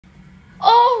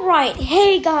Alright,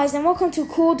 hey guys, and welcome to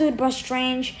Cool Dude But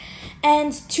Strange.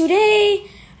 And today,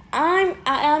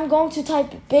 I'm going to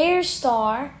type Bear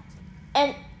Star,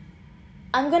 and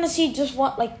I'm gonna see just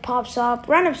what pops up,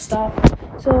 random stuff.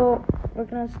 So we're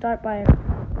gonna start by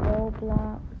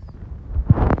Roblox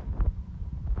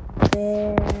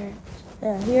Bear.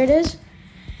 Yeah, here it is.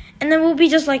 And then we'll be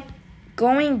just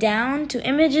going down to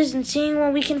images and seeing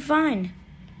what we can find.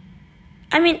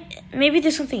 I mean, maybe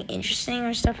there's something interesting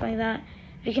or stuff like that.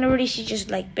 We can already see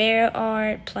just bear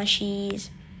art, plushies.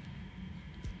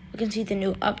 We can see the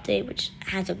new update, which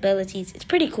has abilities. It's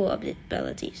pretty cool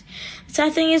abilities. The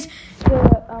sad thing is,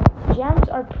 the gems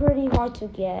are pretty hard to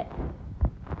get.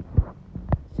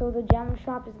 So the gem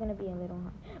shop is going to be a little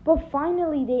hard. But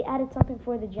finally, they added something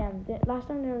for the gems. Last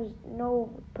time there was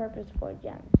no purpose for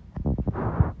gems.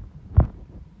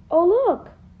 Oh,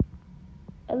 look!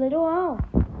 A little elf.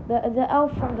 The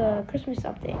elf from the Christmas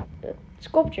update, the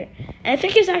sculpture. And I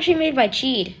think it's actually made by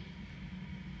Cheed.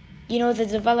 You know, the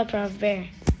developer of Bear.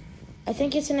 I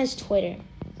think it's in his Twitter.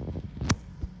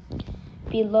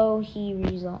 Below he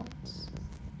resets.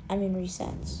 I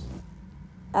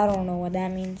don't know what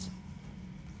that means.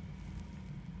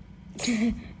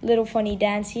 Little funny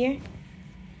dance here.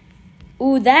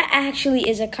 Ooh, that actually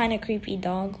is a kind of creepy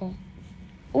doggo.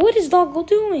 What is doggo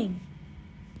doing?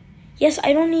 Yes,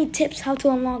 I don't need tips how to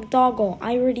unlock Doggo.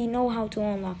 I already know how to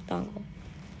unlock Doggo.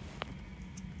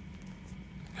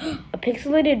 A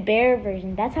pixelated bear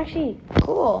version. That's actually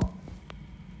cool.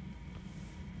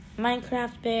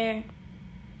 Minecraft bear.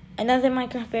 Another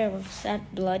Minecraft bear was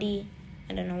that bloody.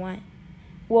 I don't know why.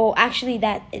 Whoa, actually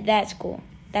that's cool.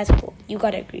 That's cool. You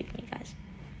gotta agree with me, guys.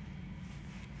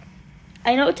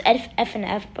 I know it's F and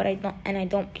F, but I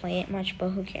don't play it much, but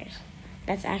who cares?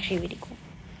 That's actually really cool.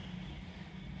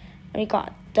 We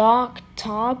got Doc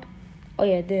Tob. Oh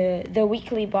yeah, the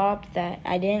weekly Bob that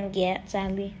I didn't get,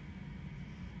 sadly.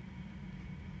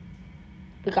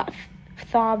 We got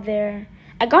Thob there.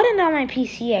 I got it on my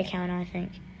PC account, I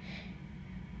think.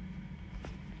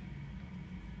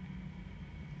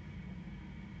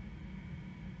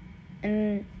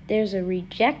 And there's a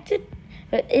rejected,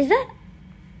 but is that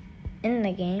in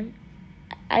the game?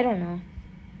 I don't know.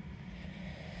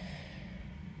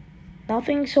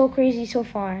 Nothing so crazy so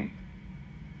far.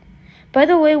 By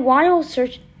the way, while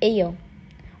searching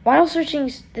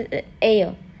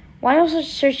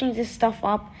this stuff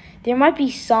up, there might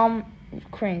be some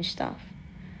cringe stuff.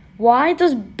 Why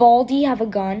does Baldi have a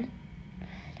gun?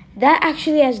 That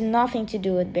actually has nothing to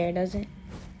do with Bear, does it?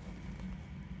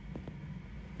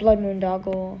 Blood Moon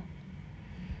Doggo.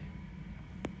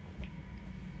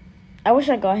 I wish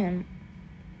I got him.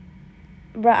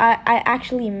 But I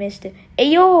actually missed it.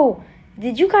 Ayo!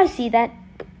 Did you guys see that?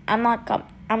 I'm not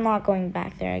going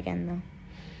back there again, though.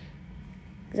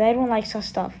 Because I don't like such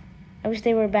stuff. I wish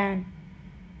they were banned.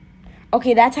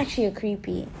 Okay, that's actually a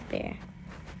creepy bear.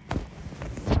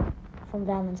 From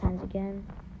Valentine's again.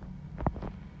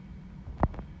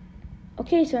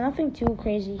 Okay, so nothing too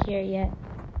crazy here yet.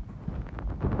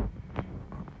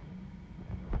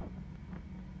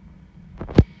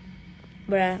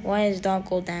 Bruh, why is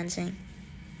Doggo dancing?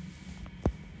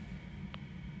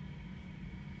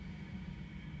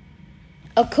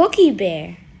 A cookie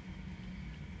bear.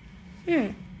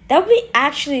 That would be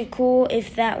actually cool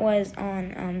if that was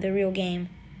on the real game.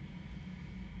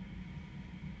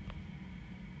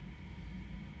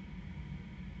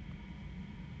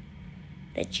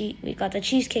 We got the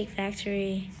Cheesecake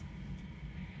Factory.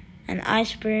 An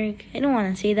iceberg. I don't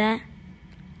want to see that.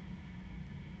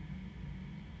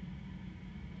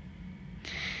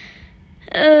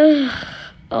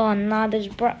 Oh no,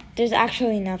 there's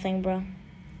actually nothing, bro.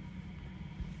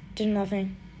 There's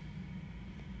nothing.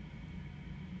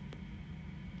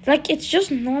 It's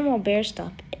just normal bear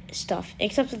stuff,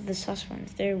 except for the sus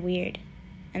ones. They're weird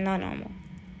and not normal.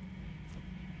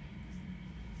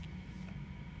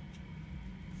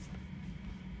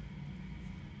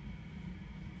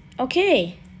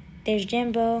 Okay, there's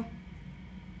Jimbo.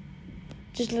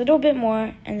 Just a little bit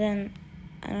more, and then,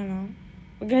 I don't know.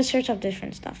 We're gonna search up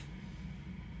different stuff.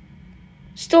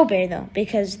 Still bear, though,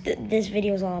 because this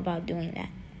video is all about doing that.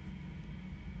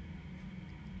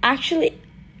 Actually,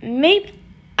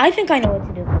 I think I know what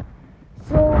to do.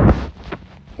 So,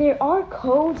 there are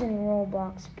codes in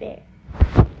Roblox Bear.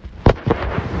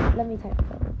 Let me type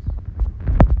codes.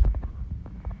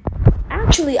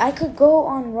 Actually, I could go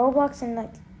on Roblox and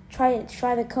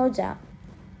try the codes out.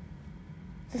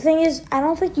 The thing is, I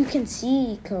don't think you can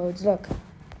see codes. Look.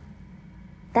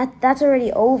 That's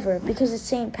already over because it's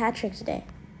St. Patrick's Day.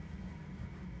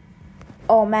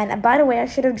 Oh man, and by the way, I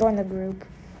should have joined the group.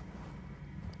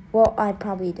 Well, I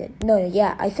probably did. No,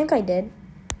 yeah, I think I did.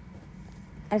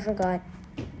 I forgot.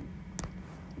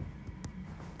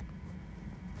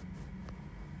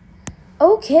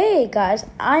 Okay, guys,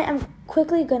 I am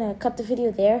quickly gonna cut the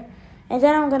video there, and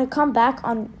then I'm gonna come back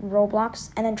on Roblox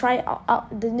and then try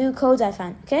out the new codes I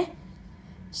found. Okay?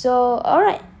 So, all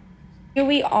right, here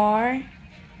we are.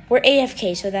 We're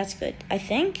AFK, so that's good. I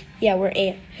think. Yeah, we're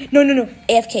No.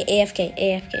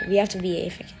 AFK. We have to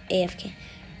be AFK.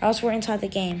 Or else we're inside the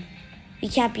game. We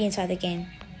can't be inside the game.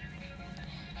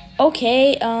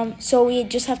 Okay. So we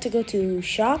just have to go to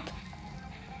shop.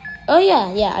 Oh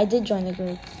yeah. I did join the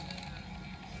group.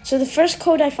 So the first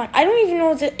code I found, I don't even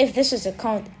know if this is a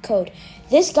code.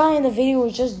 This guy in the video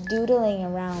was just doodling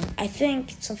around. I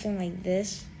think something like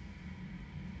this.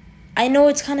 I know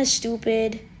it's kind of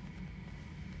stupid,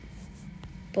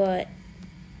 but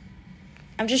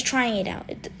I'm just trying it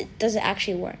out. Does it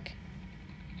actually work?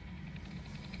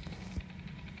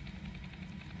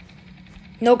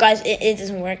 No, guys, it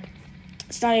doesn't work.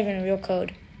 It's not even a real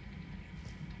code.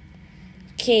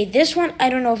 Okay, this one, I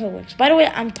don't know if it works. By the way,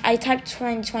 I typed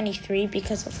 2023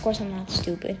 because, of course, I'm not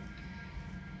stupid.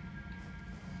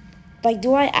 Like,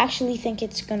 do I actually think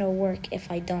it's gonna work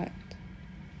if I don't?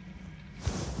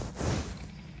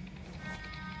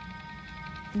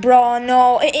 Bro,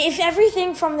 no. If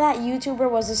everything from that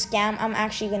YouTuber was a scam, I'm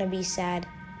actually gonna be sad.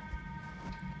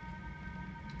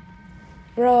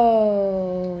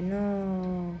 Bro,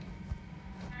 no.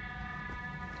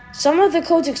 Some of the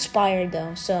codes expired,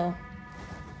 though, so...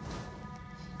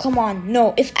 Come on,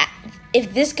 no.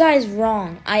 If this guy is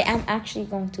wrong, I am actually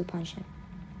going to punch him.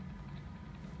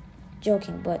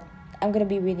 Joking, but I'm gonna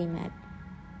be really mad.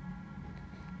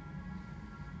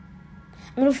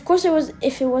 I mean, of course,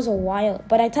 if it was a while,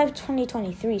 but I typed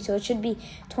 2023, so it should be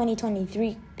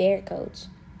 2023 bear codes.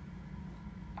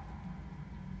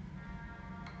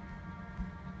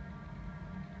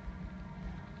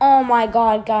 Oh my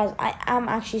god, guys, I'm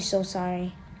actually so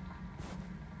sorry.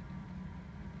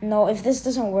 No, if this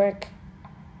doesn't work.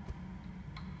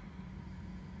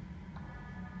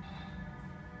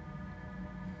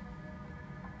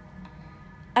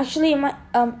 Actually,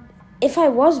 if I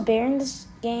was bear in this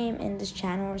game, in this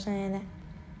channel or something like that.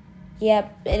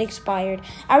 Yep, it expired.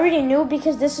 I already knew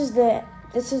because this is the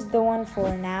one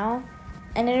for now.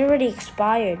 And it already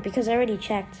expired because I already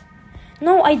checked.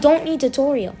 No, I don't need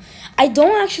tutorial. I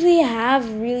don't actually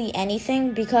have really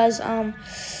anything because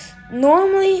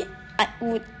normally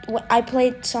I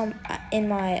played some in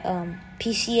my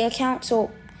PC account,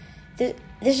 so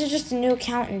this is just a new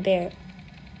account in Bear.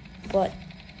 But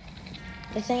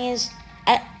the thing is,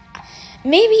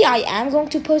 maybe I am going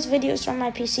to post videos from my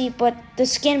PC, but the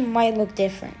skin might look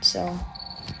different. So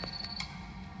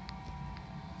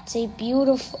it's a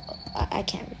beautiful. I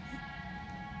can't read.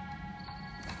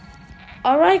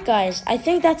 Alright guys, I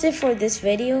think that's it for this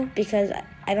video because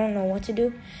I don't know what to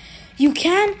do. You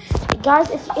can, guys,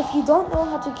 if you don't know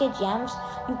how to get gems,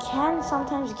 you can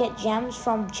sometimes get gems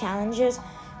from challenges.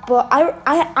 But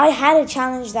I had a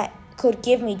challenge that could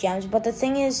give me gems, but the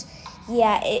thing is,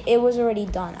 yeah, it was already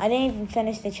done. I didn't even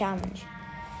finish the challenge.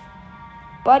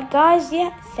 But guys,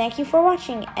 yeah, thank you for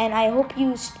watching, and I hope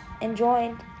you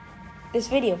enjoyed this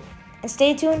video. And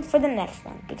stay tuned for the next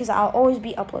one because I'll always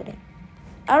be uploading.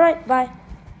 Alright, bye.